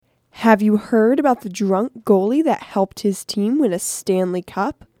Have you heard about the drunk goalie that helped his team win a Stanley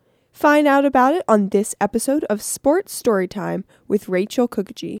Cup? Find out about it on this episode of Sports Storytime with Rachel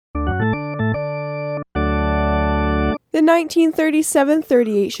Kukaji. The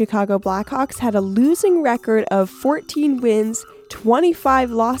 1937-38 Chicago Blackhawks had a losing record of 14 wins, 25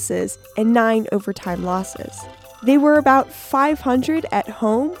 losses, and 9 overtime losses. They were about .500 at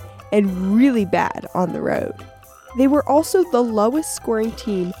home and really bad on the road. They were also the lowest scoring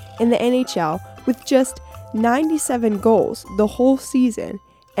team in the NHL with just 97 goals the whole season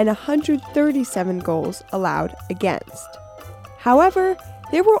and 137 goals allowed against. However,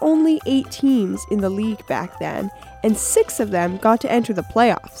 there were only 8 teams in the league back then, and 6 of them got to enter the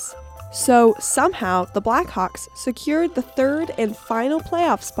playoffs. So somehow the Blackhawks secured the third and final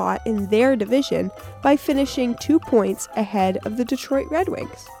playoff spot in their division by finishing 2 points ahead of the Detroit Red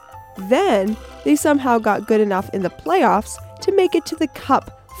Wings. Then, they somehow got good enough in the playoffs to make it to the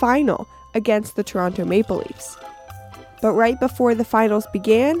Cup final against the Toronto Maple Leafs. But right before the finals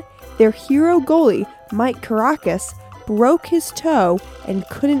began, their hero goalie, Mike Karakas, broke his toe and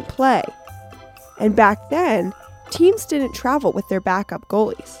couldn't play. And back then, teams didn't travel with their backup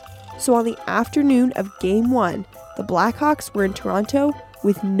goalies. So on the afternoon of Game 1, the Blackhawks were in Toronto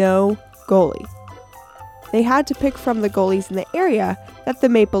with no goalie. They had to pick from the goalies in the area that the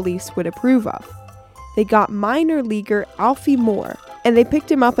Maple Leafs would approve of. They got minor leaguer Alfie Moore, and they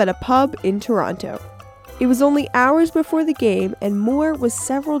picked him up at a pub in Toronto. It was only hours before the game, and Moore was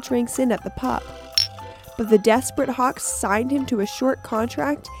several drinks in at the pub. But the desperate Hawks signed him to a short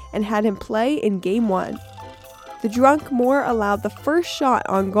contract and had him play in Game 1. The drunk Moore allowed the first shot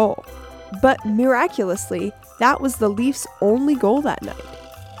on goal, but miraculously, that was the Leafs' only goal that night.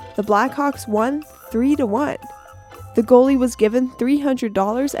 The Blackhawks won 3-1. The goalie was given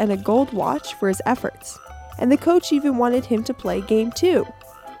 $300 and a gold watch for his efforts, and the coach even wanted him to play Game 2.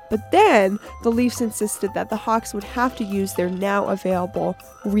 But then, the Leafs insisted that the Hawks would have to use their now available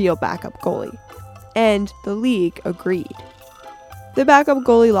real backup goalie, and the league agreed. The backup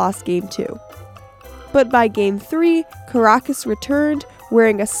goalie lost Game 2. But by Game 3, Karakas returned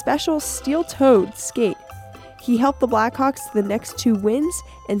wearing a special steel-toed skate. He helped the Blackhawks to the next 2 wins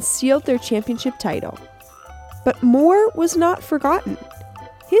and sealed their championship title. But Moore was not forgotten.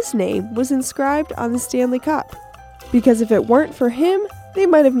 His name was inscribed on the Stanley Cup, because if it weren't for him, they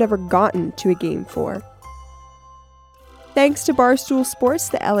might have never gotten to a Game 4. Thanks to Barstool Sports,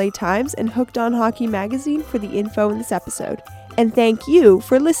 the LA Times, and Hooked on Hockey magazine for the info in this episode. And thank you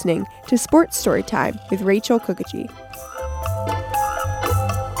for listening to Sports Storytime with Rachel Kukaji.